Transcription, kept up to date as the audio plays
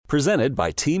Presented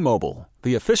by T-Mobile,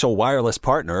 the official wireless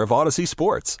partner of Odyssey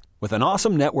Sports. With an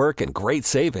awesome network and great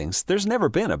savings, there's never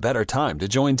been a better time to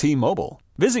join T-Mobile.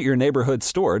 Visit your neighborhood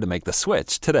store to make the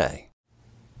switch today.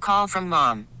 Call from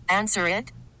mom. Answer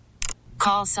it.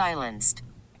 Call silenced.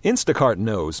 Instacart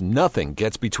knows nothing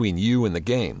gets between you and the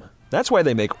game. That's why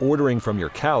they make ordering from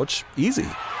your couch easy.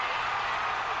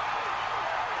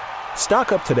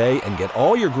 Stock up today and get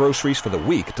all your groceries for the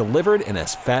week delivered in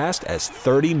as fast as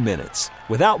 30 minutes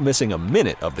without missing a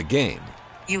minute of the game.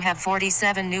 You have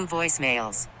 47 new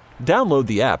voicemails. Download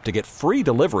the app to get free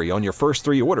delivery on your first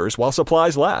 3 orders while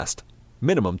supplies last.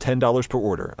 Minimum $10 per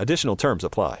order. Additional terms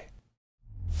apply.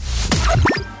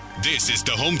 This is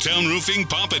the Hometown Roofing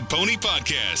Pomp and Pony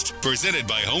Podcast, presented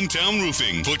by Hometown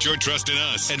Roofing. Put your trust in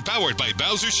us and powered by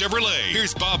Bowser Chevrolet.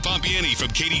 Here's Bob Pompiani from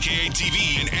KDKA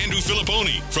TV and Andrew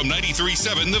Filipponi from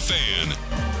 93.7 The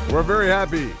Fan. We're very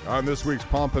happy on this week's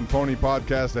Pomp and Pony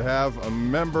Podcast to have a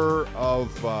member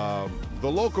of the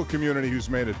local community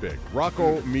who's made it big,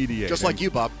 Rocco Mediate. Just like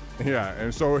you, Bob. Yeah,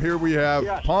 and so here we have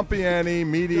Pompiani,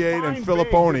 Mediate, and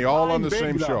Filipponi all on the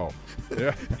same show.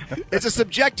 Yeah. It's a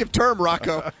subjective term,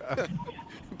 Rocco.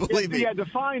 Believe me. Yeah,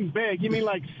 define big. You mean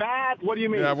like fat? What do you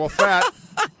mean? Yeah, well, fat.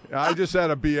 I just had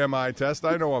a BMI test.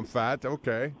 I know I'm fat.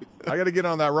 Okay. I got to get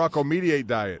on that Rocco Mediate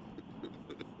diet.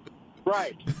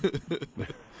 Right.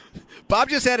 Bob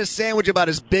just had a sandwich about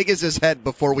as big as his head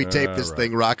before we taped this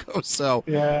thing, Rocco. So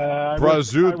yeah, I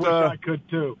wish I could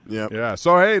too. Yep. Yeah.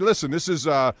 So hey, listen, this is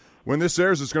when this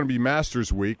airs, it's going to be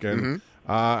Masters Week, and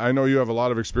I know you have a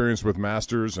lot of experience with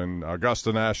Masters and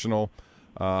Augusta National.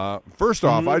 First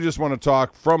off, I just want to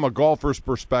talk from a golfer's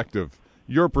perspective,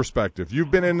 your perspective.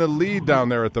 You've been in the lead down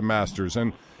there at the Masters,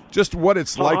 and just what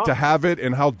it's like to have it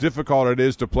and how difficult it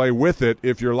is to play with it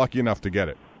if you're lucky enough to get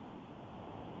it.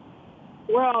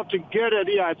 Well, to get it,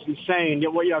 yeah, it's insane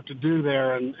what you have to do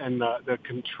there and the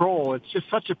control. It's just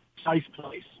such a precise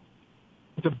place.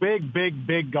 It's a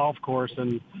big golf course,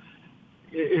 and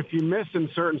if you miss in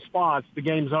certain spots, the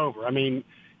game's over. I mean,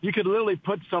 you could literally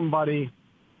put somebody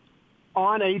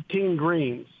on 18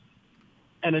 greens,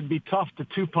 and it'd be tough to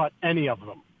two-putt any of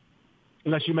them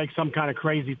unless you make some kind of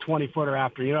crazy 20-footer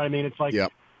after. You know what I mean? It's like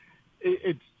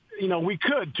it's we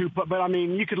could two-putt, but, I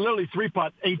mean, you could literally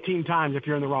three-putt 18 times if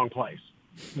you're in the wrong place,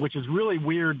 which is really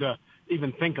weird to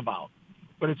even think about,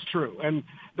 but it's true. And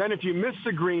then if you miss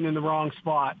the green in the wrong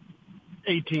spot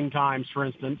 18 times, for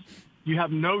instance, you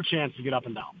have no chance to get up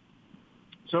and down.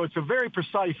 So it's a very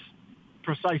precise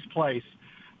place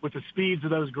with the speeds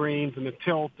of those greens and the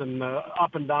tilt and the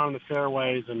up and down the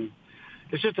fairways, and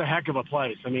it's just a heck of a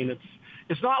place. I mean,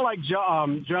 it's not like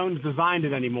Jones designed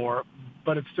it anymore,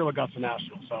 but it's still Augusta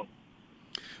National. So,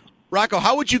 Rocco,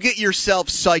 how would you get yourself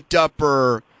psyched up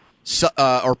or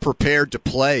prepared to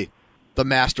play the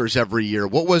Masters every year?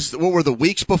 What were the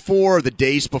weeks before, the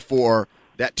days before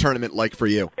that tournament like for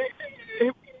you?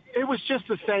 It was just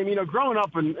the same. Growing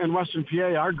up in Western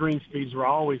PA, our green speeds were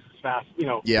always as fast.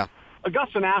 Yeah.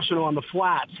 Augusta National on the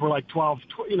flats were like 12,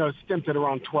 stimped at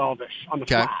around 12-ish on the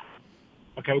flat.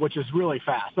 Okay, which is really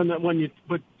fast. And then when you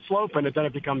put slope in it, then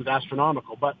it becomes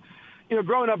astronomical. But,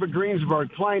 growing up at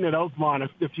Greensburg, playing at Oakmont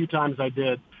a few times I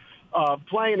did,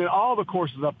 playing at all the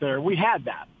courses up there, we had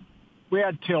that. We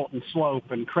had tilt and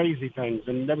slope and crazy things,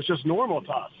 and that was just normal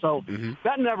to us. So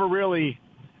that never really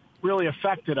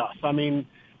affected us. I mean,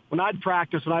 when I'd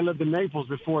practice, when I lived in Naples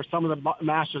before, some of the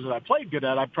Masters that I played good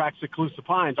at, I practiced at Calusa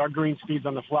Pines. Our green speeds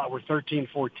on the flat were 13,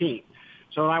 14.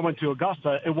 So when I went to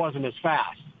Augusta, it wasn't as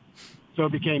fast. So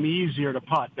it became easier to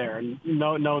putt there and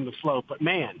knowing the slope. But,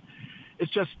 man,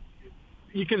 it's just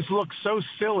you can look so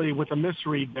silly with a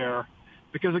misread there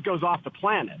because it goes off the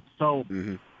planet. So,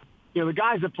 the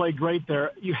guys that play great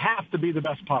there, you have to be the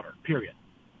best putter, period.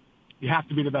 You have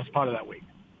to be the best putter that week.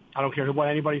 I don't care what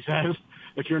anybody says.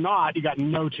 If you're not, you got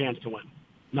no chance to win.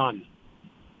 None.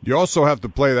 You also have to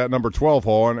play that number 12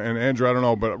 hole, and Andrew, I don't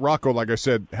know, but Rocco, like I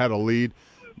said, had a lead.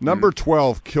 Number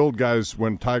 12 killed guys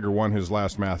when Tiger won his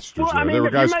last Masters. Well, I mean, there were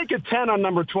if guys... you make a 10 on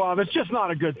number 12, it's just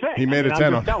not a good thing. He made a 10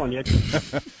 I'm just telling you.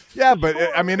 Yeah, but,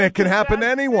 I mean, it can happen to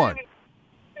anyone.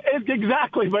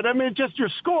 Exactly, but, I mean, just your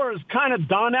score is kind of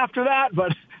done after that,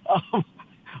 but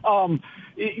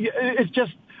it's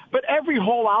just – but every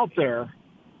hole out there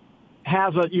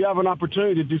you have an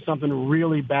opportunity to do something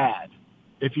really bad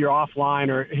if you're offline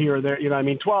or here or there. You know what I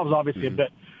mean? 12 is obviously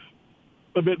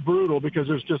a bit brutal because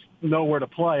there's just nowhere to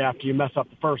play after you mess up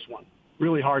the first one.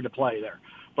 Really hard to play there.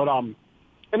 But and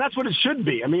that's what it should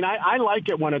be. I mean, I like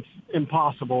it when it's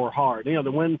impossible or hard.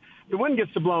 The wind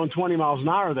gets to blowing 20 miles an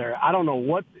hour there. I don't know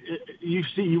what you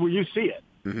see it.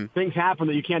 Things happen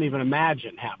that you can't even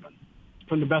imagine happen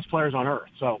from the best players on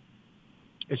earth. So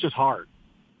it's just hard.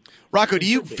 Rocco, do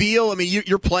you feel, I mean,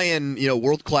 you're playing,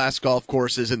 world-class golf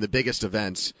courses in the biggest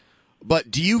events, but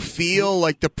do you feel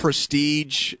like the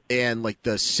prestige and like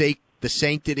the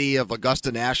sanctity of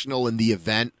Augusta National in the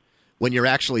event when you're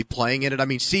actually playing in it? I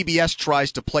mean, CBS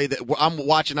tries to play that. I'm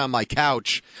watching on my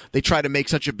couch. They try to make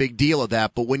such a big deal of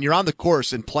that, but when you're on the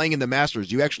course and playing in the Masters,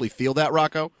 do you actually feel that,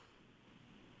 Rocco?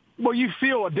 Well, you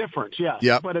feel a difference, yes.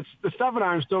 Yep. But the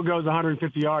 7-iron still goes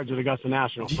 150 yards at Augusta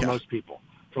National for most people.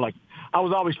 I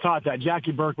was always taught that.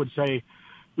 Jackie Burke would say,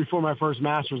 before my first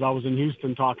Masters, I was in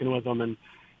Houston talking with him, and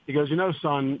he goes,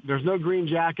 son, there's no green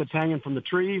jackets hanging from the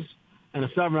trees, and a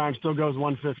 7-iron still goes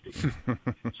 150.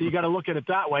 So you got to look at it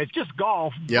that way. It's just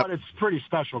golf, but it's pretty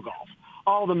special golf.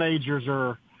 All the majors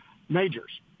are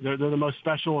majors. They're the most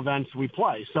special events we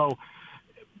play. So,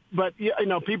 but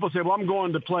people say, well, I'm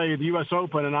going to play the U.S.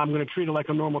 Open, and I'm going to treat it like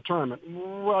a normal tournament.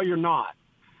 Well, you're not.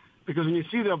 Because when you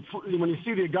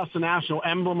see the Augusta National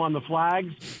emblem on the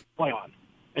flags, play on,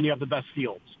 and you have the best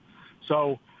fields.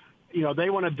 So, they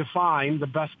want to define the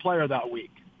best player that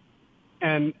week,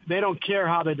 and they don't care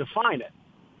how they define it.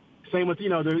 Same with the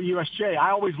USJ.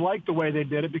 I always liked the way they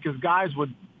did it because guys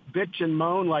would bitch and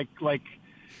moan like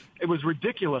it was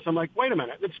ridiculous. I'm like, wait a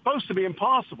minute, it's supposed to be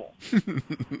impossible.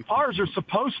 Ours are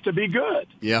supposed to be good.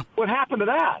 Yeah. What happened to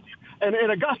that? And in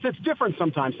Augusta, it's different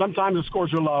sometimes. Sometimes the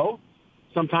scores are low.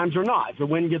 Sometimes they're not. If the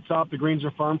wind gets up, the greens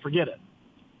are firm, forget it.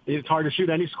 It's hard to shoot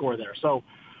any score there. So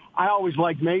I always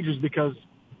liked majors because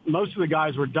most of the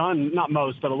guys were done, not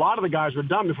most, but a lot of the guys were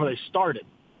done before they started.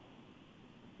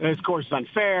 And of course, it's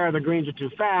unfair. The greens are too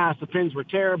fast. The pins were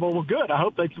terrible. Well, good. I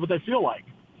hope that's what they feel like.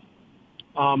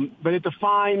 But it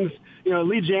defines,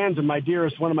 Lee Janzen,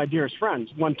 one of my dearest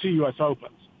friends, won 2 U.S.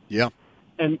 Opens. Yeah.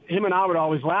 And him and I would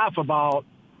always laugh about,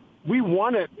 we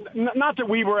won it, not that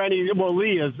we were any, well,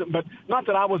 Lee is, but not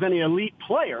that I was any elite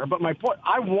player, but my point,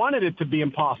 I wanted it to be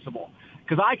impossible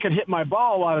because I could hit my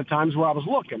ball a lot of times where I was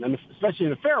looking, and especially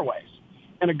in the fairways.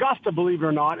 And Augusta, believe it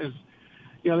or not, is,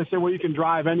 they say, well, you can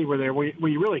drive anywhere there. Well,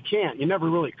 you really can't. You never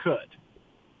really could.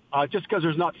 Just because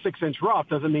there's not 6-inch rough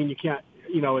doesn't mean you can't,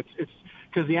 it's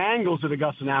because the angles at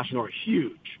Augusta National are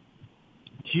huge.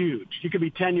 Huge. You could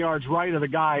be 10 yards right of the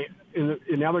guy, and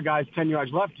the other guy's 10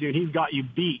 yards left of you, and he's got you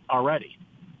beat already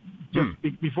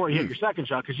before you hit your second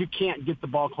shot because you can't get the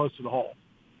ball close to the hole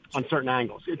on certain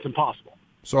angles. It's impossible.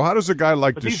 So how does a guy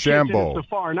like DeChambeau? So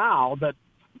far now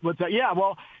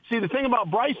well, see, the thing about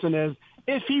Bryson is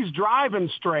if he's driving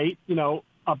straight,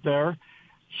 up there,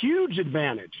 huge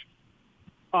advantage.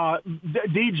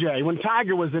 DJ, when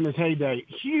Tiger was in his heyday,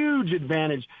 huge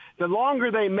advantage. The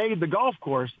longer they made the golf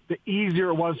course, the easier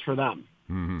it was for them.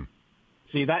 Mm-hmm.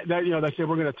 See, that they say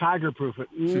we're going to Tiger-proof it.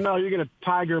 No, you're going to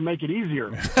Tiger make it easier.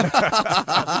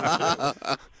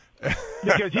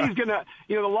 Because he's going to,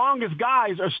 the longest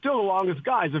guys are still the longest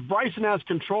guys. If Bryson has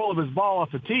control of his ball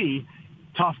off the tee,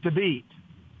 tough to beat.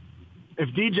 If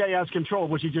DJ has control,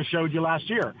 which he just showed you last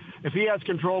year, if he has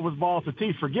control of his ball at the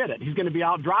tee, forget it. He's going to be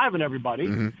out driving everybody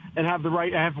and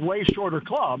have way shorter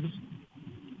clubs.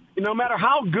 No matter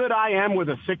how good I am with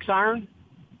a 6-iron,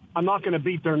 I'm not going to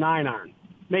beat their 9-iron.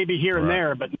 Maybe here and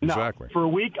there, but no. Exactly. For a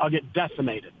week, I'll get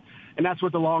decimated. And that's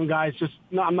what the long guys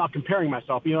I'm not comparing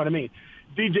myself. You know what I mean?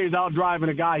 DJ's out driving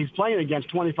a guy he's playing against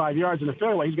 25 yards in the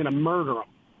fairway. He's going to murder him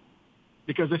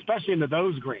because especially into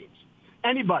those greens.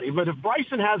 Anybody, but if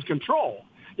Bryson has control,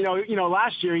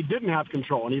 last year he didn't have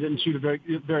control and he didn't shoot a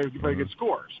very good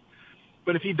scores.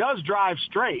 But if he does drive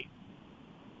straight,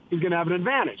 he's going to have an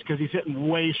advantage because he's hitting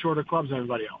way shorter clubs than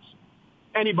everybody else.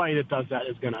 Anybody that does that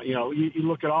is going to, you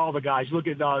look at all the guys. You look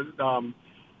at JT.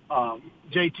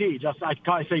 I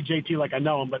probably say JT like I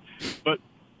know him, but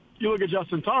you look at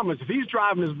Justin Thomas. If he's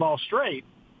driving his ball straight,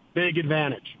 big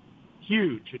advantage,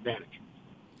 huge advantage.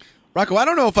 Rocco, I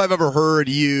don't know if I've ever heard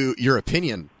your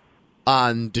opinion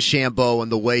on DeChambeau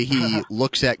and the way he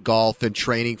looks at golf and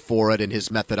training for it and his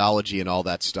methodology and all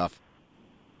that stuff.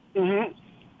 Mm-hmm.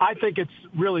 I think it's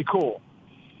really cool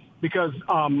because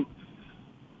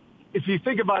if you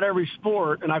think about every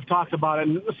sport, and I've talked about it,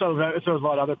 and so has a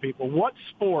lot of other people, what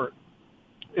sport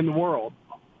in the world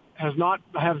has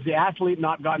the athlete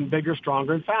not gotten bigger,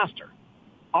 stronger, and faster?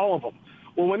 All of them.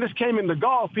 Well, when this came into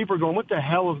golf, people are going, what the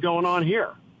hell is going on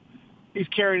here? He's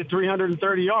carried it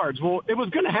 330 yards. Well, it was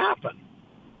going to happen.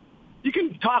 You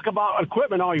can talk about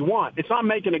equipment all you want. It's not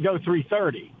making it go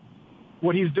 330.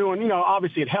 What he's doing,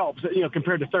 obviously it helps,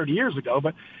 compared to 30 years ago.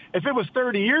 But if it was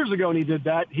 30 years ago and he did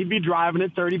that, he'd be driving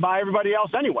it 30 by everybody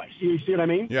else anyway. You see what I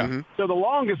mean? Yeah. Mm-hmm. So the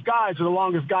longest guys are the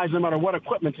longest guys no matter what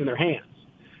equipment's in their hands.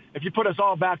 If you put us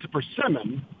all back to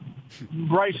persimmon,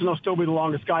 Bryson will still be the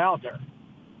longest guy out there.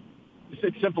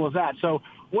 It's simple as that. So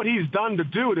what he's done to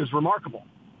do it is remarkable.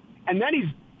 And then he's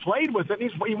played with it.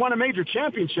 He won a major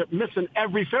championship missing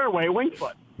every fairway at Winged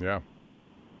Foot. Yeah.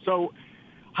 So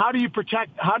how do you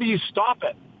stop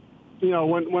it?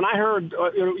 When I heard,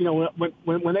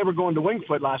 when they were going to Winged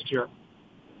Foot last year,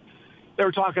 they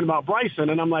were talking about Bryson,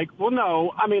 and I'm like, well,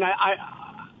 no. I mean,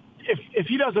 if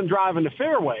he doesn't drive in the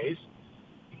fairways,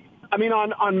 I mean,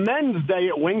 on men's day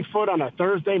at Winged Foot on a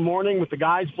Thursday morning with the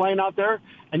guys playing out there,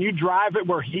 and you drive it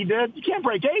where he did, you can't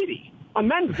break 80 on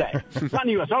men's day. It's not in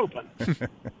the U.S. Open.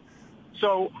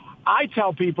 So I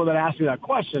tell people that ask me that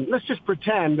question, let's just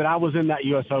pretend that I was in that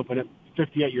U.S. Open at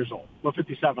 58 years old. Well,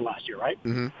 57 last year, right?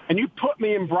 Mm-hmm. And you put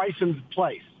me in Bryson's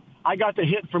place. I got to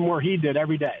hit from where he did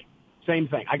every day. Same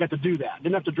thing. I got to do that.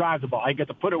 Didn't have to drive the ball. I got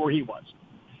to put it where he was.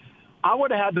 I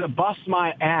would have had to bust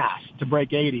my ass to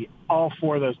break 80 all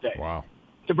 4 of those days. Wow.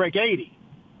 To break 80.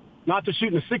 Not to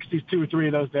shoot in the 60s 2 or 3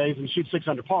 of those days and shoot 6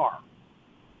 under par.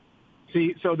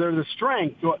 See, so there's a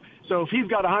strength. So if he's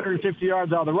got 150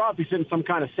 yards out of the rough, he's hitting some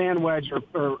kind of sand wedge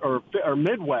or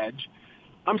mid wedge.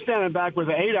 I'm standing back with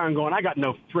an 8-iron going, I got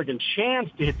no friggin' chance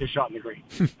to hit this shot in the green.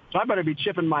 So I better be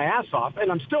chipping my ass off,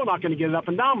 and I'm still not going to get it up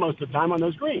and down most of the time on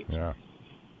those greens. Yeah.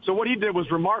 So what he did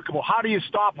was remarkable. How do you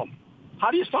stop him?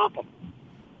 How do you stop him?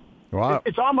 Wow.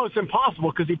 It's almost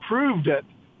impossible because he proved it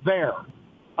there.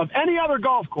 Of any other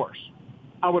golf course,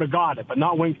 I would have got it, but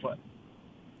not Winged Foot.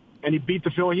 And he beat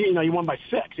the field. He won by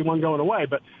 6. He won going away.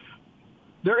 But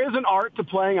there is an art to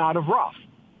playing out of rough.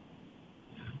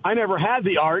 I never had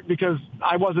the art because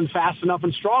I wasn't fast enough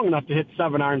and strong enough to hit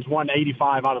 7-irons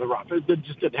 185 out of the rough. It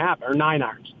just didn't happen. Or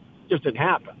 9-irons. Just didn't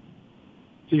happen.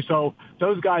 See, so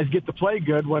those guys get to play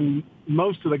good when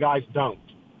most of the guys don't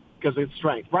because of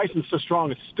strength. Bryson's so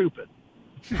strong it's stupid.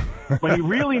 But he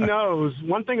really knows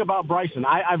one thing about Bryson.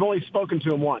 I've only spoken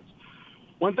to him once.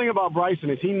 One thing about Bryson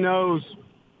is he knows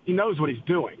what he's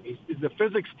doing. The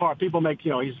physics part, people make,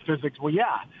 he's physics. Well,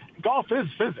 yeah, golf is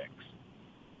physics.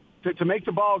 To make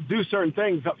the ball do certain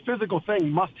things, a physical thing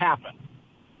must happen.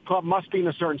 Club must be in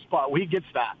a certain spot. Well, he gets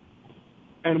that.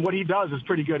 And what he does is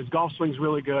pretty good. His golf swing's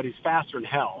really good. He's faster than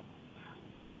hell.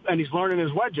 And he's learning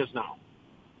his wedges now.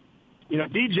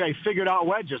 DJ figured out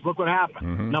wedges. Look what happened.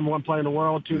 Mm-hmm. Number 1 player in the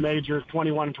world, 2 majors,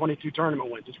 21 and 22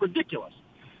 tournament wins. It's ridiculous.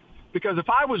 Because if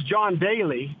I was John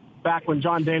Daly, back when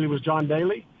John Daly was John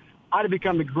Daly, I'd have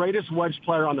become the greatest wedge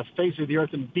player on the face of the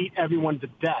earth and beat everyone to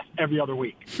death every other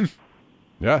week.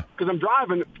 Yeah. Because I'm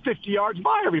driving 50 yards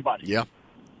by everybody. Yeah.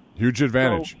 Huge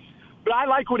advantage. So, but I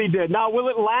like what he did. Now, will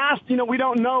it last? We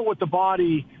don't know what the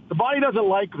body doesn't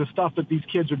like the stuff that these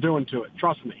kids are doing to it.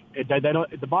 Trust me.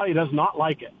 The body does not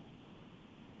like it.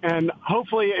 And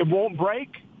hopefully it won't break,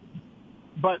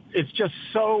 but it's just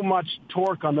so much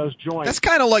torque on those joints. That's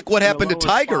kind of like what happened to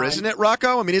Tiger, isn't it,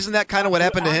 Rocco? I mean, isn't that kind of what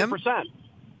happened to him?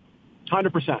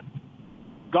 100%.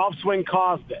 Golf swing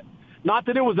caused it. Not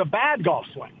that it was a bad golf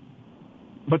swing,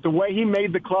 but the way he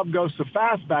made the club go so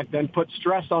fast back then put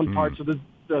stress on parts of the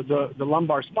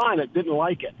lumbar spine that didn't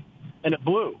like it, and it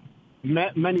blew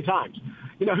many times.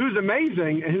 Who's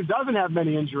amazing and who doesn't have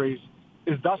many injuries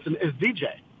is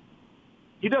DJ.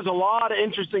 He does a lot of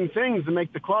interesting things to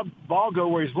make the club ball go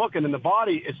where he's looking, and the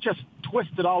body is just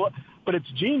twisted all up, but it's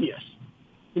genius.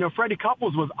 Freddie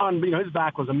Couples was his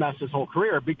back was a mess his whole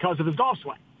career because of his golf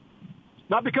swing.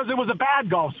 Not because it was a bad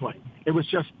golf swing. It was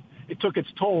just, it took its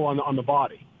toll on the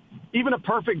body. Even a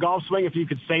perfect golf swing, if you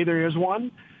could say there is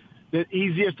one, the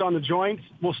easiest on the joints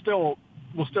will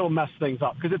still mess things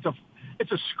up because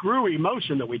it's a screwy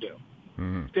motion that we do.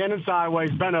 Mm-hmm. Standing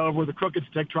sideways, bent over with a crooked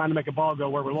stick, trying to make a ball go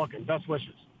where we're looking. Best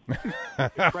wishes.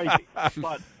 It's crazy.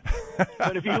 But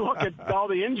if you look at all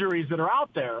the injuries that are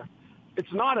out there,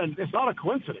 it's not a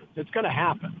coincidence. It's going to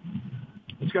happen.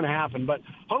 It's going to happen. But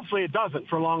hopefully it doesn't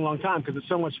for a long, long time because it's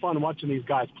so much fun watching these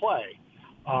guys play.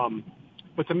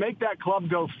 But to make that club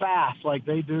go fast like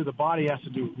they do, the body has to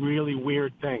do really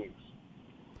weird things.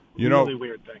 Really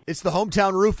weird thing. It's the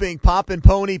Hometown Roofing Pop and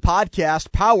Pony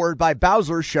podcast powered by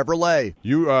Bowser Chevrolet.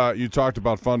 You talked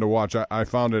about fun to watch. I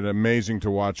found it amazing to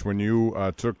watch when you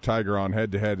took Tiger on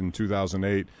head-to-head in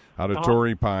 2008 out of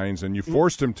Torrey Pines, and you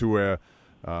forced him to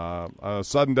a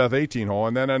sudden death 18-hole,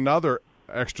 and then another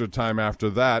extra time after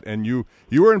that, and you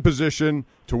were in position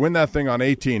to win that thing on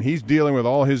 18. He's dealing with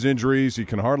all his injuries. He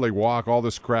can hardly walk, all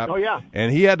this crap. Oh, yeah.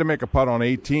 And he had to make a putt on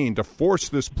 18 to force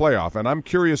this playoff. And I'm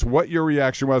curious what your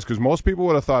reaction was, because most people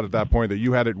would have thought at that point that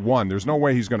you had it won. There's no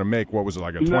way he's going to make, what was it,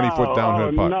 like a 20-foot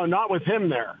downhill putt? No, not with him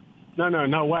there.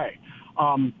 No way.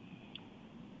 I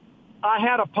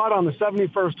had a putt on the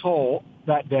 71st hole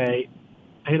that day.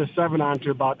 I hit a 7-iron to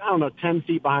about, 10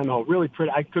 feet behind the hole. Really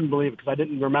pretty. I couldn't believe it because I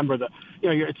didn't remember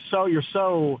you're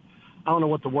so, I don't know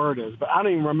what the word is, but I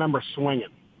don't even remember swinging.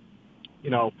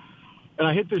 And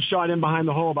I hit this shot in behind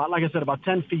the hole about, like I said, about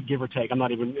 10 feet, give or take. I'm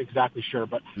not even exactly sure,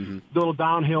 but the little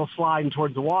downhill sliding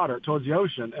towards the water, towards the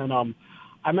ocean. And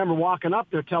I remember walking up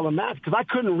there telling Matt, because I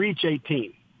couldn't reach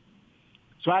 18.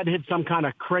 So I had to hit some kind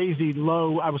of crazy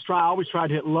low. I always tried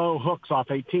to hit low hooks off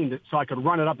 18 so I could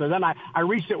run it up there. Then I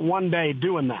reached it one day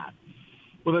doing that.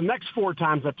 Well, the next 4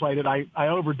 times I played it, I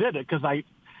overdid it because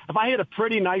if I hit a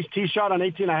pretty nice tee shot on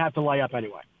 18, I have to lay up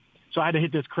anyway. So I had to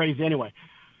hit this crazy anyway.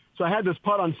 So I had this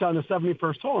putt on the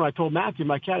 71st hole, and I told Matthew,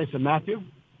 my caddy, I said, Matthew,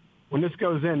 when this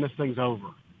goes in, this thing's over.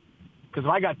 Because if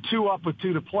I got 2 up with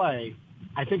 2 to play,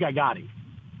 I think I got him.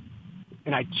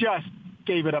 And I just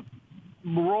gave it a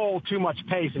roll too much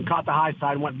pace and caught the high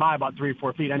side and went by about 3 or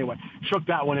 4 feet anyway. Shook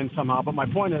that one in somehow. But my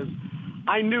point is,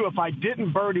 I knew if I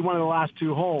didn't birdie one of the last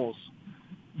 2 holes,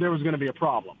 there was going to be a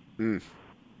problem. And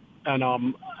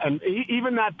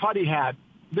even that putt he had,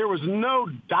 there was no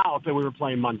doubt that we were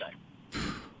playing Monday.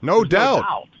 No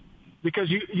doubt. Because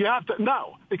you have to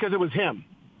no, because it was him.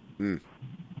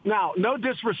 Now, no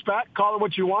disrespect, call it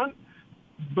what you want,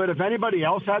 but if anybody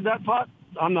else had that putt,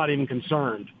 I'm not even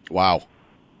concerned. Wow.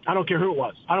 I don't care who it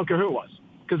was.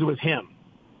 Because it was him.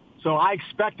 So I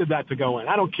expected that to go in.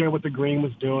 I don't care what the green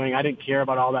was doing. I didn't care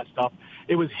about all that stuff.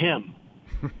 It was him.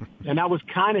 And that was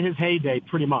kind of his heyday,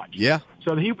 pretty much. Yeah.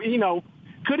 So he,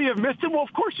 could he have missed it? Well,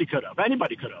 of course he could have.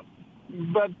 Anybody could have.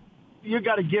 But you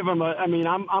got to give him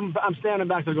I'm standing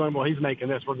back there going, well, he's making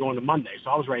this. We're going to Monday.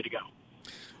 So I was ready to go.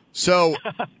 So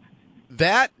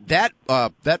that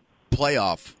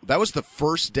playoff, that was the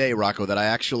first day, Rocco, that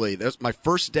that was my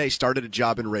first day, started a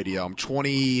job in radio. I'm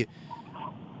 22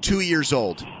 years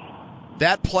old.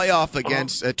 That playoff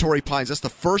against Torrey Pines, that's the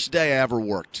first day I ever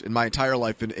worked in my entire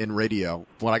life in radio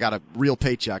when I got a real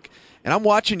paycheck. And I'm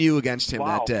watching you against him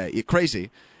that day.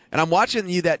 Crazy. And I'm watching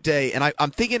you that day, and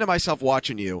I'm thinking to myself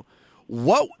watching you,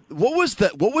 what was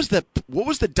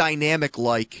the dynamic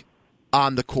like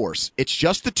on the course? It's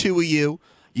just the 2 of you.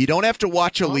 You don't have to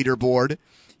watch a leaderboard.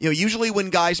 Usually when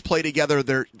guys play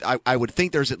together, I would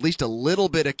think there's at least a little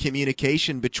bit of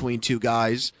communication between 2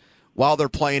 guys while they're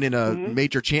playing in a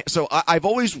major chance. So I've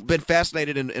always been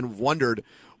fascinated and wondered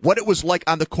what it was like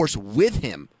on the course with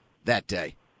him that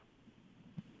day.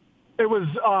 It was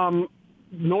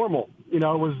normal.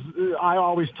 I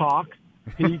always talk.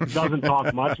 He doesn't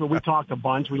talk much, but we talked a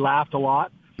bunch. We laughed a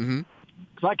lot. Because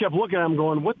I kept looking at him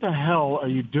going, what the hell are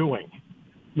you doing?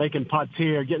 Making putts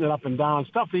here, getting it up and down,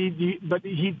 stuff.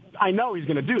 I know he's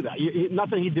going to do that.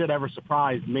 Nothing he did ever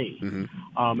surprised me.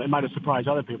 It might have surprised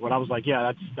other people, but I was like,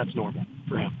 yeah, that's normal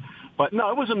for him. But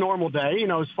no, it was a normal day.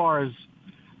 As far as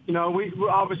we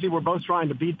obviously we're both trying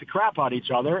to beat the crap out of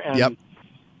each other, and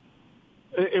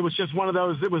it was just one of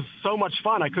those. It was so much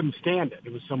fun. I couldn't stand it.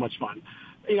 It was so much fun.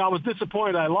 I was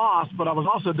disappointed I lost, but I was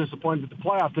also disappointed that the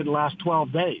playoff didn't last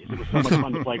 12 days. It was so much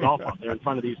fun to play golf out there in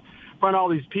front of all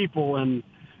these people, and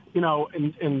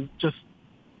just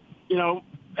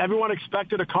everyone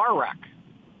expected a car wreck.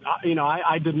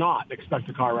 I did not expect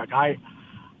a car wreck.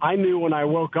 I knew when I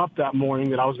woke up that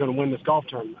morning that I was going to win this golf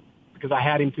tournament because I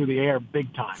had him through the air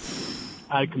big time.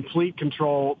 I had complete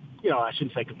control. I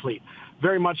shouldn't say complete.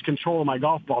 Very much control of my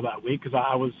golf ball that week because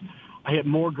I hit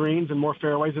more greens and more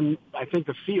fairways than I think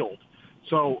the field.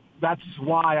 So that's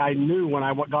why I knew when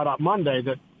I got up Monday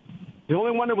that the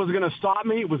only one that was going to stop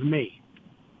me was me.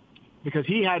 Because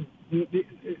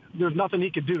there's nothing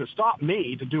he could do to stop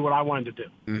me to do what I wanted to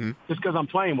do. Just because I'm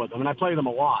playing with him, and I play them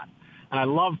a lot. And I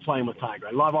love playing with Tiger.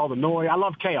 I love all the noise. I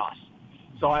love chaos.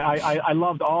 So I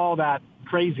loved all that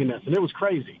craziness, and it was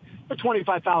crazy. There were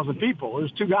 25,000 people. There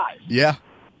was 2 guys. Yeah,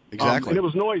 exactly. And it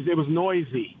was noisy. It was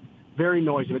noisy, very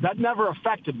noisy. But that never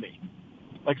affected me.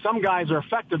 Like some guys are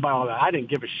affected by all that. I didn't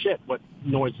give a shit what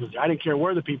noise was there. I didn't care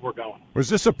where the people were going. Was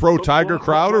this a pro Tiger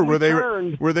crowd, or were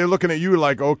they looking at you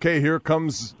like, okay, here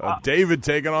comes David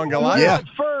taking on Goliath? Yeah. At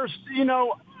first,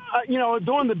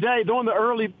 during the day, during the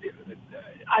early,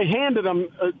 I handed them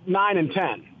 9 and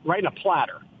 10 right in a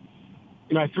platter.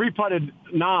 I 3-putted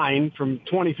 9 from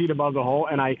 20 feet above the hole,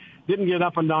 and I didn't get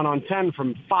up and down on 10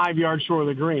 from 5 yards short of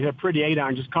the green. Hit a pretty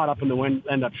 8-iron, just caught up in the wind,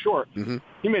 end up short.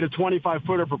 He made a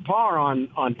 25-footer for par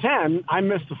on 10. I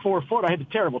missed the 4-foot. I hit a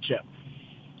terrible chip.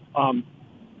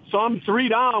 So I'm 3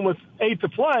 down with 8 to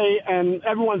play, and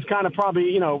everyone's kind of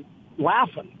probably,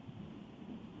 laughing.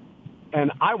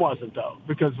 And I wasn't, though,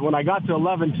 because when I got to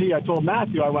 11T, I told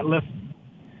Matthew, I went, listen,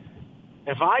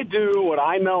 if I do what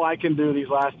I know I can do these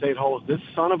last 8 holes, this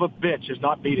son of a bitch is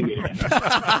not beating me again.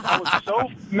 I was so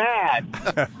mad.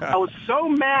 I was so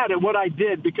mad at what I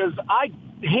did because I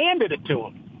handed it to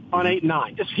him on 8 and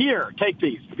 9. Just here, take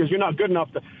these because you're not good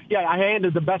enough to. Yeah, I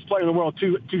handed the best player in the world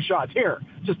two shots. Here,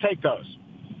 just take those.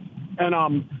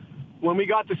 And when we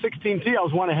got to 16T, I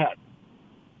was one ahead.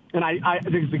 And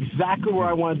it was exactly where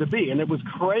I wanted to be. And it was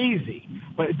crazy.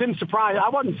 But it didn't surprise. I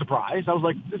wasn't surprised. I was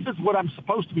like, this is what I'm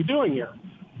supposed to be doing here.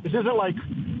 This isn't like,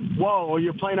 whoa,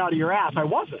 you're playing out of your ass. I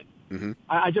wasn't. Mm-hmm.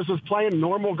 I just was playing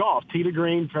normal golf, tee to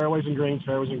green, fairways and greens,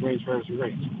 fairways and greens, fairways and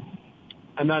greens.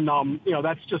 And then,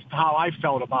 that's just how I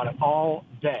felt about it all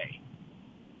day.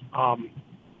 And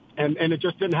it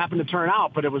just didn't happen to turn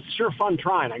out, but it was sure fun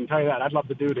trying. I can tell you that. I'd love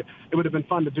to do it. It would have been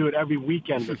fun to do it every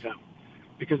weekend with him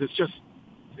because it's just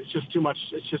too much.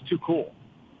 It's just too cool.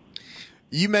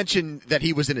 You mentioned that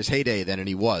he was in his heyday then, and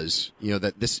he was.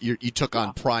 That you took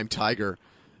on prime Tiger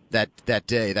that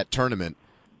day, that tournament.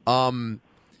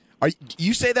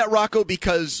 You say that, Rocco,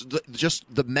 because just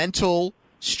the mental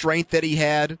strength that he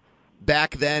had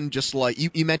back then, just like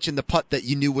you mentioned the putt that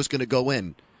you knew was going to go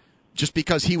in, just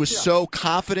because he was so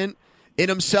confident in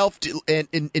himself.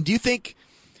 And do you think,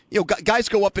 guys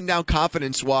go up and down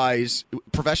confidence-wise,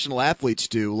 professional athletes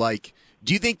do, like,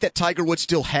 do you think that Tiger Woods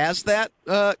still has that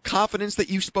confidence that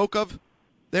you spoke of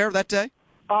there that day?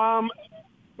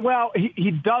 Well,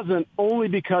 he doesn't, only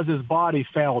because his body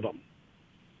failed him.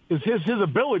 His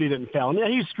ability didn't fail him. Yeah,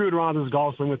 he screwed around his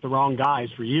golf swing with the wrong guys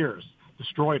for years,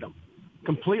 destroyed him.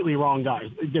 Completely wrong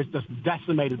guys. Just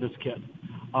decimated this kid.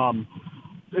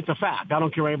 It's a fact. I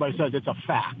don't care what anybody says. It's a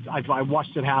fact. I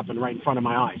watched it happen right in front of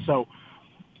my eyes. So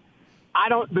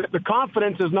the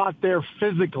confidence is not there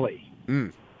physically.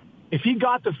 If he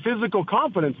got the physical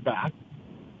confidence back,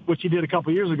 which he did a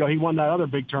couple years ago, he won that other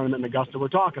big tournament in Augusta we're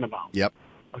talking about. Yep.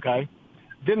 Okay?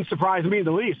 Didn't surprise me in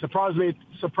the least. Surprised me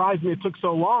it took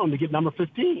so long to get number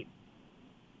 15.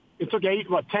 It took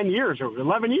 10 years or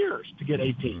 11 years to get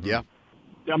 18. Yeah.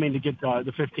 I mean, to get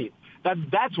the 15th.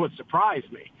 That's what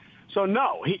surprised me. So,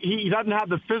 no, he doesn't have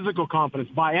the physical confidence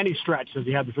by any stretch as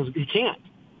he had the physical. He can't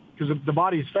because the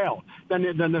body's failed. Then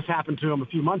this happened to him a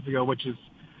few months ago, which is,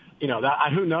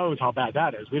 who knows how bad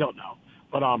that is. We don't know.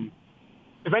 But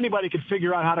if anybody could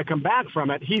figure out how to come back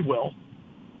from it, he will.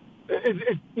 As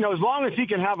long as he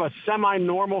can have a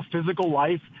semi-normal physical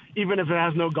life, even if it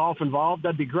has no golf involved,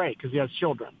 that'd be great because he has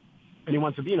children. And he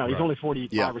wants to, he's only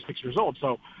 45 or 6 years old.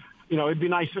 So, it'd be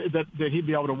nice that he'd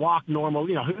be able to walk normal.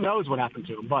 Who knows what happened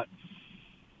to him. But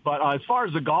as far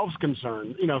as the golf's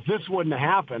concerned, if this wouldn't have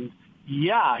happened,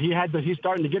 he's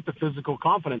starting to get the physical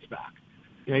confidence back.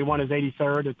 He won his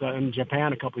 83rd in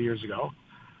Japan a couple of years ago.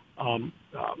 And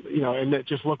it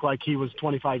just looked like he was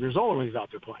 25 years old when he was out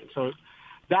there playing. So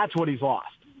that's what he's lost,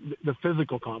 the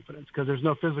physical confidence, because there's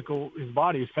no physical. His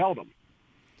body has failed him.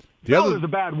 Failed is a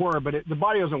bad word, but the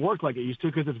body doesn't work like it used to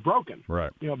because it's broken.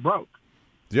 Right. It broke.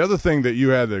 The other thing that you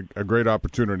had a great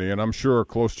opportunity, and I'm sure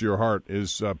close to your heart,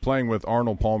 is playing with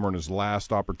Arnold Palmer in his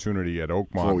last opportunity at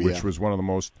Oakmont, which was one of the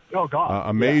most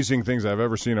amazing things I've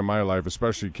ever seen in my life,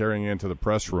 especially carrying into the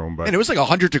press room. But and it was like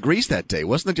 100 degrees that day.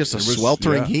 Wasn't it just a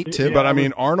sweltering heat, too? But, I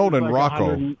mean, Arnold and like Rocco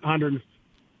 100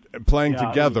 playing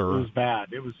together. It was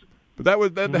bad. It was.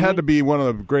 But that had to be one of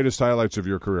the greatest highlights of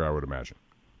your career, I would imagine.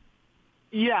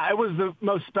 Yeah, it was the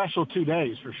most special 2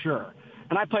 days for sure.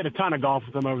 And I played a ton of golf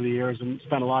with him over the years and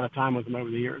spent a lot of time with him over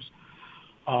the years,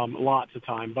 lots of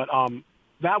time. But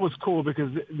that was cool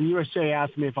because the USGA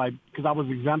asked me because I was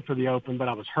exempt for the Open, but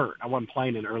I was hurt. I wasn't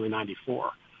playing in early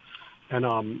 '94,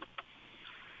 and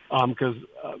because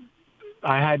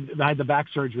I had the back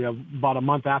surgery about a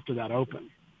month after that Open,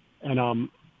 and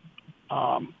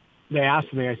they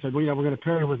asked me. I said, well, we're going to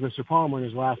pair with Mr. Palmer in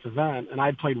his last event, and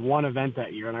I'd played one event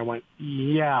that year, and I went,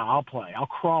 yeah, I'll play. I'll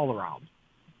crawl around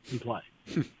and play.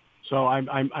 So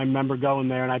I remember going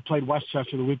there, and I played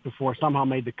Westchester the week before, somehow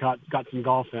made the cut, got some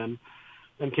golf in,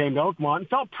 then came to Oakmont and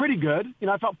felt pretty good.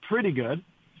 I felt pretty good.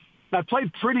 And I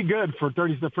played pretty good for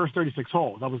the first 36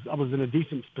 holes. I was in a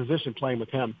decent position playing with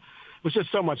him. It was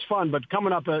just so much fun. But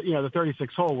coming up, the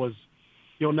 36th hole was,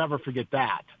 you'll never forget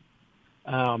that.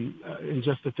 And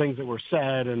just the things that were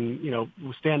said, and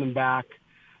standing back,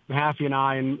 Mahaffey and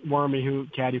I and Wormy, who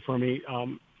caddied for me,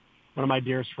 one of my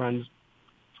dearest friends.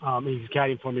 He's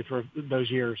caddying for me for those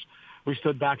years. We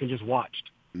stood back and just watched.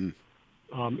 You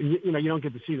don't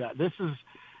get to see that.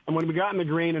 And when we got in the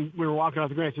green and we were walking off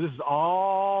the green, I said, this is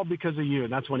all because of you.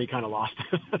 And that's when he kind of lost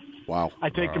it. Wow. I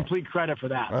take complete credit for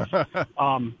that.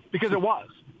 Because it was.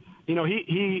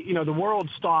 The world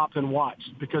stopped and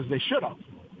watched because they should have.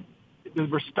 The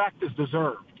respect is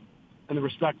deserved, and the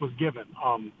respect was given.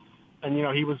 And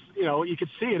he was, you could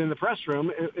see it in the press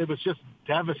room. It was just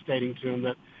devastating to him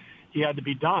that he had to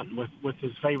be done with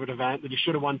his favorite event that he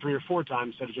should have won 3 or 4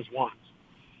 times instead of just once.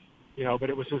 But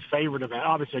it was his favorite event.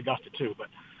 Obviously Augusta too, but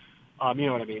you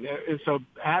know what I mean. And so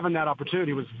having that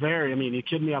opportunity was you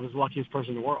kidding me? I was the luckiest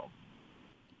person in the world.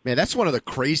 Man, that's one of the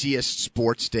craziest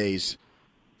sports days.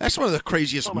 That's one of the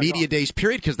craziest media days,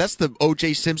 period, because that's the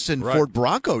O.J. Simpson Ford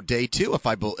Bronco day, too, if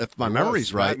my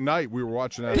memory's right. That night we were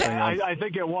watching that thing. I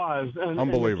think it was.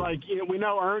 Unbelievable. And it's like, we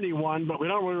know Ernie won, but we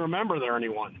don't really remember that Ernie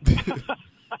won.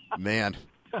 Man.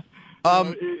 We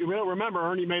don't remember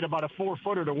Ernie made about a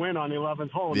 4-footer to win on the 11th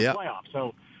hole in the playoff.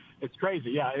 So it's crazy.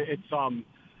 Yeah,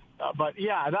 but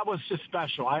yeah, that was just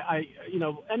special.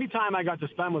 Anytime I got to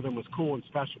spend with him was cool and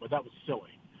special, but that was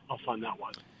silly how fun that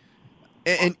was.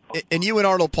 And you and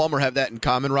Arnold Palmer have that in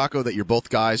common, Rocco, that you're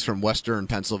both guys from Western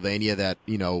Pennsylvania that,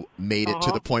 made it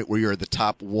to the point where you're the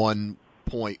top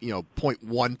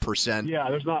 0.1%.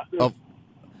 Yeah,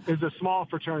 there's a small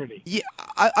fraternity. Yeah,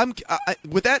 I'm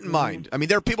with that in mind. I mean,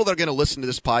 there are people that are going to listen to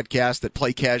this podcast that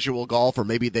play casual golf, or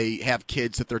maybe they have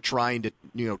kids that they're trying to,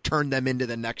 turn them into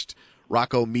the next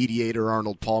Rocco Mediate or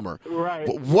Arnold Palmer. Right.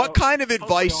 What kind of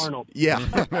advice? Arnold. Yeah.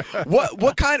 What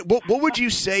would you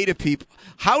say to people?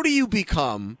 How do you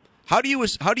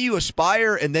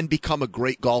aspire and then become a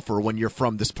great golfer when you're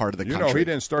from this part of the country? He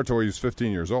didn't start till he was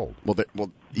 15 years old.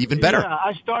 Well, even better. Yeah,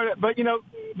 I started, but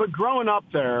growing up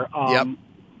there,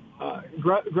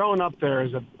 growing up there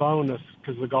is a bonus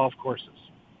because of the golf courses.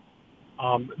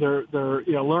 They're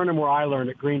learning where I learned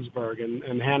at Greensburg and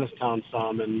Hannistown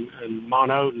some and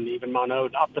Mount Odin, even Mount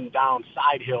Odin, up and down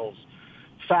side hills,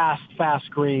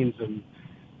 fast greens, and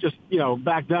just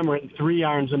back then we're hitting 3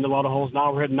 irons into a lot of holes.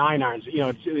 Now we're hitting 9 irons.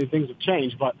 Things have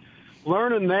changed, but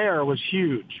learning there was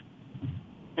huge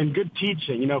and good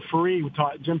teaching. Jim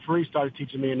Ferree started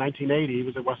teaching me in 1980. He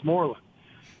was at Westmoreland.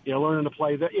 Learning to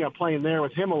play that. Playing there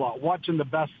with him a lot, watching the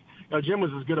best. Jim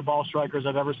was as good a ball striker as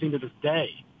I've ever seen to this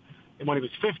day. And when he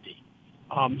was 50.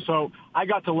 So I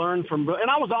got to learn from, and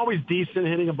I was always decent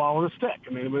hitting a ball with a stick.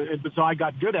 So I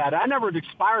got good at it. I never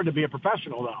aspired to be a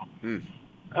professional, though.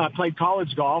 I played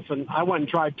college golf, and I went and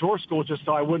tried tour school just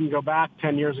so I wouldn't go back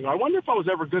 10 years ago. I wonder if I was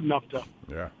ever good enough to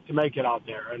make it out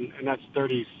there. And that's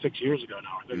 36 years ago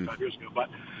now, or 35 years ago. But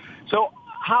so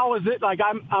how is it? Like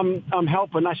I'm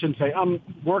helping, I shouldn't say, I'm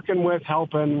working with,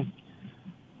 helping,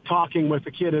 talking with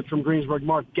a kid from Greensburg,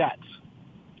 Mark Getz.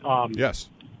 Yes.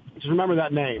 Just remember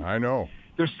that name. I know.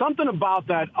 There's something about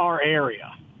our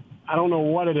area. I don't know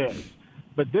what it is,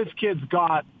 but this kid's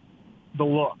got the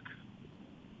look.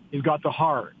 He's got the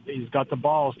heart. He's got the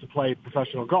balls to play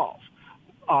professional golf.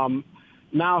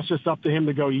 Now it's just up to him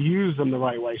to go use them the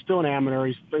right way. Still an amateur.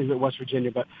 He's at West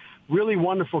Virginia, but really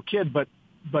wonderful kid. But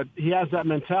he has that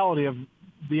mentality of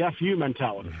the FU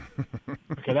mentality.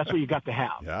 Okay, that's what you got to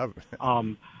have. Yeah.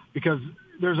 Because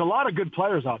there's a lot of good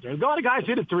players out there. A lot of guys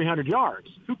hit it 300 yards.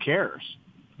 Who cares?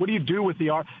 What do you do with the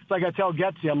art? It's like I tell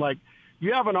Getsy, I'm like,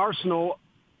 you have an arsenal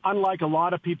unlike a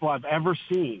lot of people I've ever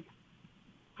seen.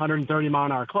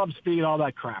 130-mile-an-hour club speed, all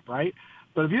that crap, right?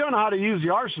 But if you don't know how to use the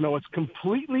arsenal, it's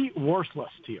completely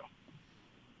worthless to you.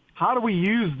 How do we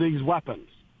use these weapons?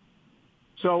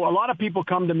 So a lot of people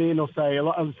come to me and they'll say,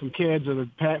 some kids or the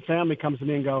family comes to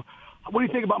me and go, what do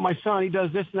you think about my son? He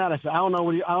does this and that. I said, I don't know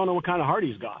what kind of heart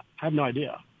he's got. I have no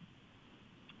idea.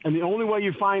 And the only way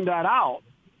you find that out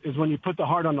is when you put the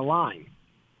heart on the line.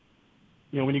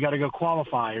 When you got to go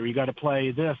qualify or you got to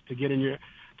play this to get in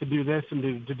to do this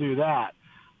and to do that.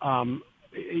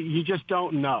 You just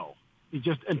don't know.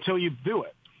 Until you do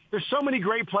it. There's so many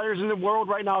great players in the world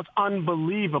right now. It's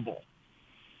unbelievable.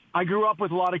 I grew up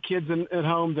with a lot of kids at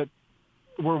home that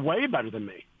were way better than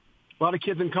me. A lot of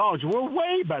kids in college were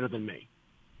way better than me.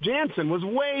 Jansen was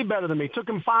way better than me. It took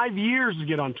him 5 years to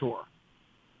get on tour.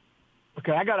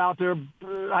 Okay, I got out there.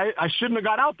 I shouldn't have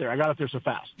got out there. I got out there so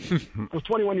fast. I was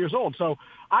 21 years old. So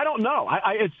I don't know.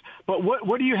 But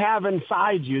what do you have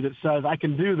inside you that says I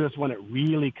can do this when it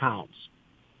really counts?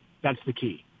 That's the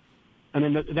key. And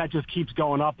then that just keeps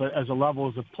going up as the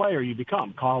levels of player you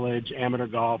become. College, amateur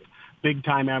golf,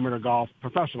 big-time amateur golf,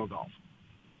 professional golf.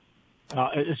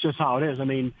 It's just how it is.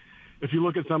 If you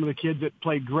look at some of the kids that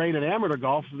played great at amateur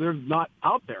golf, they're not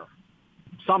out there.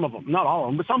 Some of them. Not all of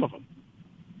them, but some of them.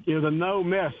 The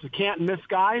no-miss, the can't-miss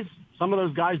guys, some of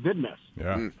those guys did miss.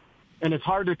 Yeah. And it's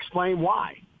hard to explain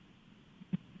why.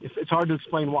 It's hard to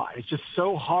explain why. It's just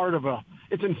so hard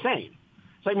it's insane.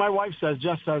 It's like my wife says,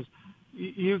 Jess says,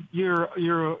 you're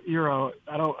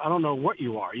I don't know what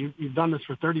you are. You've done this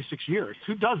for 36 years.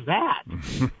 Who does that?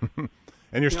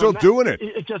 And you're still doing it.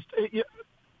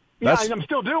 I'm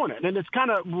still doing it. And it's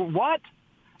kind of, what?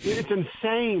 It's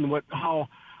insane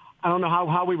I don't know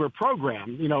how we were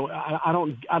programmed. I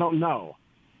don't know.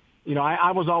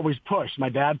 I was always pushed. My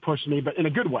dad pushed me, but in a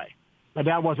good way. My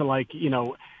dad wasn't like, he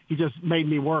just made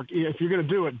me work. If you're going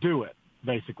to do it,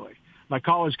 basically. My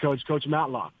college coach, Coach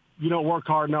Matlock, you don't work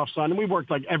hard enough, son. And we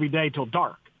worked like every day till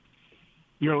dark.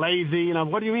 you're lazy. You know,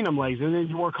 what do you mean I'm lazy? And then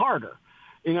you work harder.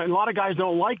 You know, and a lot of guys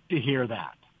don't like to hear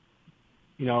that.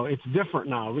 You know, it's different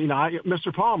now. You know,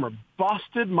 Mr. Palmer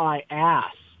busted my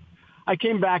ass. I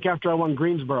came back after I won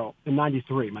Greensboro in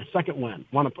 '93, my second win.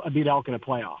 I beat Elk in a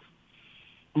playoff.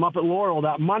 I'm up at Laurel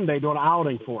that Monday doing an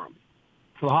outing for him,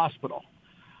 for the hospital.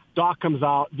 Doc comes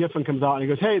out, Giffen comes out, and he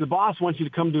goes, hey, the boss wants you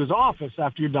to come to his office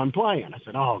after you're done playing. I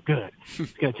said, oh, good.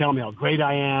 He's going to tell me how great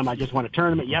I am. I just won a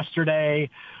tournament yesterday,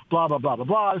 blah, blah, blah, blah,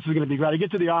 blah. This is going to be great. I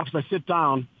get to the office, I sit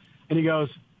down, and he goes,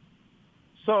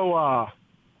 so,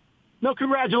 no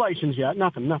congratulations yet.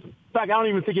 Nothing. In fact, I don't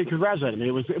even think he congratulated me.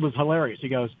 It was hilarious. He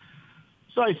goes,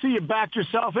 so I see you backed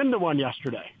yourself into one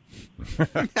yesterday.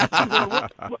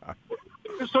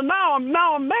 So now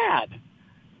I'm mad.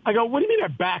 I go, what do you mean I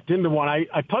backed into one?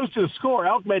 I posted a score.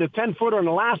 Elk made a 10-footer in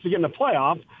the last to get in the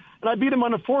playoff, and I beat him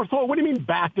on the fourth hole. What do you mean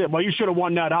backed it? Well, you should have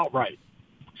won that outright.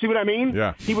 See what I mean?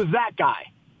 Yeah. He was that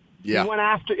guy. Yeah. He went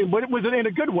after, but it was in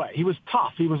a good way. He was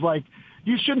tough. He was like,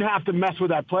 you shouldn't have to mess with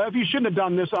that playoff. You shouldn't have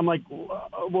done this. I'm like,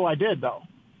 well, I did, though.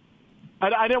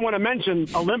 I didn't want to mention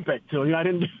Olympic to him. I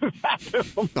didn't do that to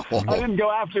him. I didn't go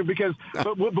after him because,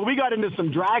 but we got into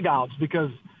some drag-outs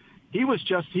because he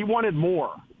wanted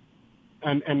more.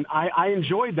 And I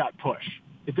enjoyed that push.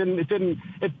 It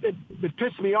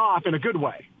pissed me off in a good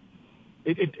way.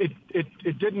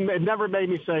 It never made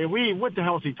me say, what the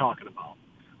hell is he talking about?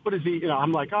 What is he, you know,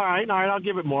 I'm like, all right, I'll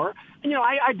give it more. And, you know,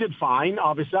 I did fine.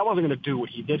 Obviously, I wasn't going to do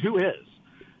what he did. Who is?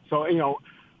 So, you know,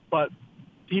 but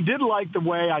he did like the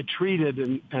way I treated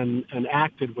and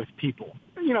acted with people.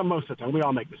 You know, most of the time. We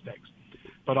all make mistakes.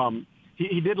 But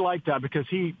he did like that because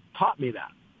he taught me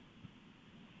that.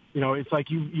 You know, it's like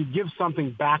you give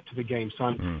something back to the game,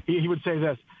 son. Mm-hmm. He would say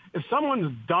this: if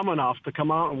someone's dumb enough to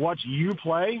come out and watch you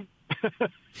play,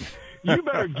 you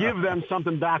better give them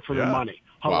something back for their money.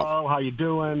 Hello, how you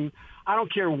doing? I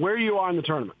don't care where you are in the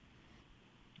tournament.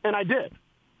 And I did.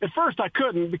 At first, I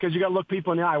couldn't because you got to look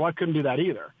people in the eye. Well, I couldn't do that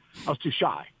either. I was too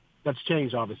shy. That's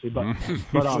changed, obviously, but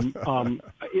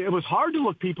it was hard to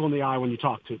look people in the eye when you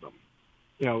talk to them.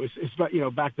 You know,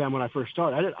 it's back then when I first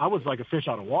started, I was like a fish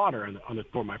out of water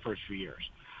for my first few years.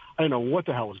 I didn't know what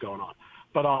the hell was going on.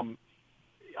 But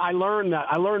I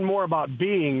learned more about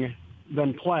being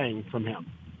than playing from him.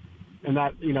 And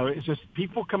that, you know, it's just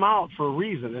people come out for a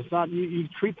reason. It's not, you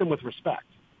treat them with respect.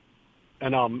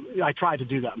 And I tried to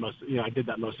do that I did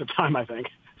that most of the time, I think.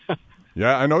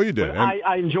 Yeah, I know you did.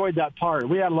 I enjoyed that part.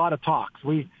 We had a lot of talks.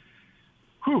 We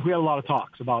had a lot of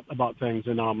talks about things,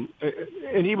 and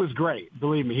he was great.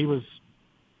 Believe me, he was.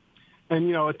 And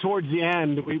you know, towards the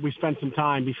end, we spent some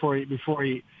time before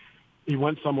he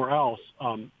went somewhere else,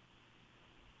 and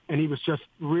he was just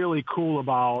really cool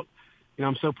about. You know,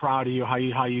 I'm so proud of you how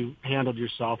you handled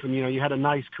yourself, and you know, you had a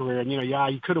nice career, and you know,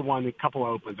 you could have won a couple of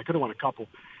Opens. I could have won a couple.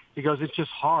 He goes, it's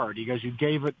just hard. He goes, you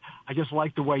gave it. I just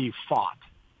like the way you fought.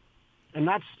 And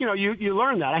that's, you know, you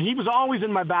learn that. And he was always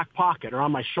in my back pocket or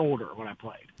on my shoulder when I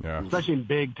played, especially in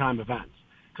big-time events,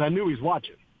 because I knew he was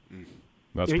watching.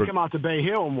 He'd come out to Bay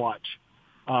Hill and watch.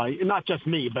 Not just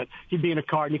me, but he'd be in a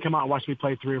car, and he'd come out and watch me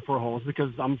play 3 or 4 holes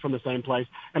because I'm from the same place.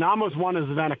 And I almost won his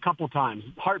event a couple of times.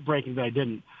 Heartbreaking that I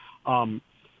didn't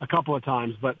a couple of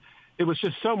times. But it was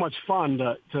just so much fun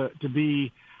to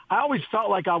be – I always felt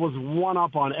like I was one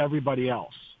up on everybody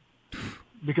else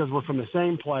because we're from the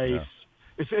same place. Yeah.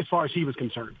 As far as he was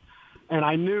concerned. And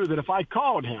I knew that if I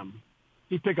called him,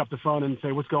 he'd pick up the phone and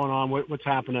say, what's going on? What's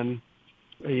happening?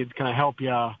 Can I help you?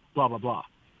 Blah, blah, blah.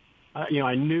 You know,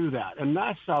 I knew that. And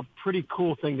that's a pretty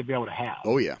cool thing to be able to have.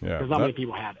 Oh, yeah. Because not many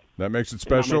people had it. That makes it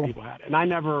special. Not many people had it. And I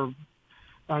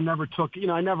never took, you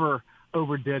know, I never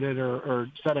overdid it or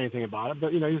said anything about it.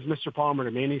 But, you know, he's Mr. Palmer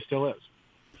to me, and he still is.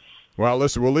 Well,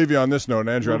 listen, we'll leave you on this note.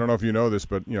 Andrew, I don't know if you know this,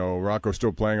 but, you know, Rocco's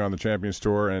still playing on the Champions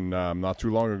Tour, and not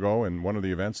too long ago in one of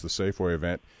the events, the Safeway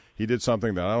event, he did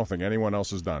something that I don't think anyone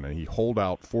else has done, and he holed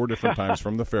out 4 different times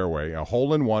from the fairway, a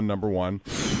hole-in-one, number 1.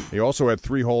 He also had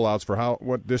 3 hole-outs for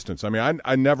what distance? I mean,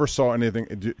 I never saw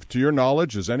anything. To your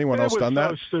knowledge, has anyone else done that?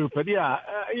 It was so stupid. Yeah.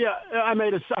 I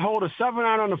hold a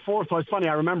 7-iron on the 4th. So it's funny,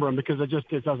 I remember him because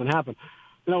it doesn't happen.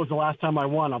 That was the last time I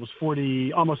won. I was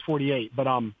 40, almost 48, but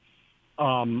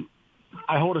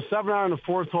I hold a 7-iron on the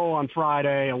 4th hole on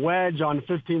Friday, a wedge on the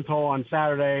 15th hole on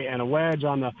Saturday, and a wedge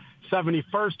on the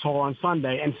 71st hole on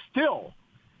Sunday, and still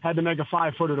had to make a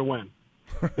 5-footer to win.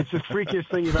 It's the freakiest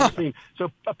thing you've ever seen.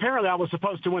 So apparently I was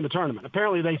supposed to win the tournament.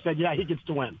 Apparently they said, yeah, he gets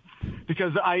to win.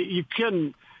 Because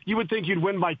you would think you'd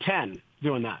win by 10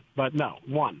 doing that. But no,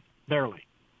 1. Barely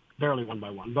won by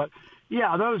 1. But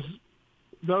yeah, those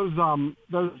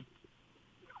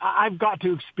I've got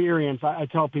to experience, I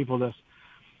tell people this,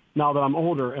 now that I'm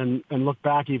older and look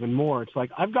back even more, it's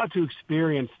like I've got to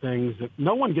experience things that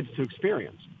no one gets to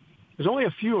experience. There's only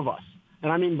a few of us,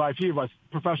 and I mean by a few of us,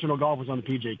 professional golfers on the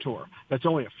PGA Tour. That's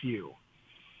only a few.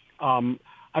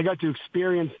 I got to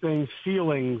experience things,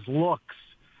 feelings, looks,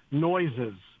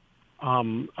 noises. I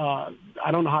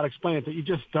don't know how to explain it, that you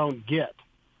just don't get.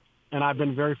 And I've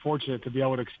been very fortunate to be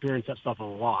able to experience that stuff a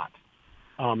lot.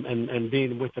 And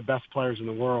being with the best players in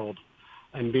the world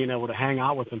and being able to hang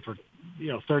out with them for,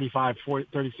 35, 40,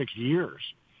 36 years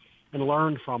and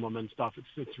learn from them and stuff.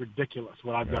 It's ridiculous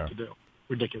what I've got to do.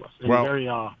 Ridiculous. And very,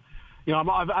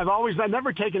 I've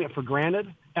never taken it for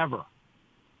granted ever,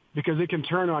 because it can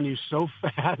turn on you so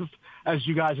fast, as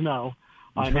you guys know,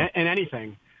 and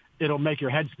anything, it'll make your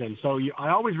head spin. So I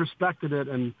always respected it,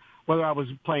 and whether I was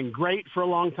playing great for a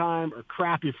long time or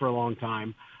crappy for a long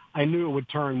time, I knew it would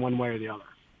turn one way or the other.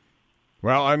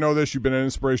 Well, I know this. You've been an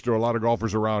inspiration to a lot of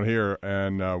golfers around here,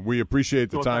 and we appreciate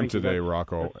the time today,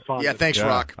 Rocco. Yeah, thanks,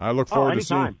 Rock. I look forward to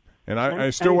seeing. And I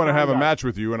still want to have a match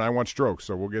with you, and I want strokes,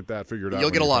 so we'll get that figured out.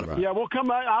 You'll get a lot of them. Yeah, we'll come.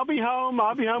 I'll be home.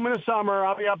 I'll be home in the summer.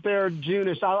 I'll be up there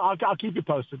June-ish. I'll keep you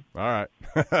posted. All right.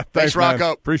 Thanks, Rocco.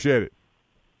 Man. Appreciate it.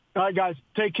 All right, guys.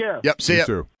 Take care. Yep, see you ya.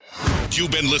 Too.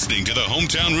 You've been listening to the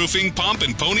Hometown Roofing Pomp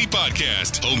and Pony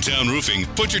Podcast. Hometown Roofing,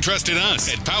 put your trust in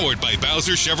us, and powered by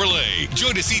Bowser Chevrolet.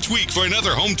 Join us each week for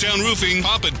another Hometown Roofing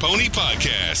Pomp and Pony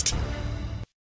Podcast.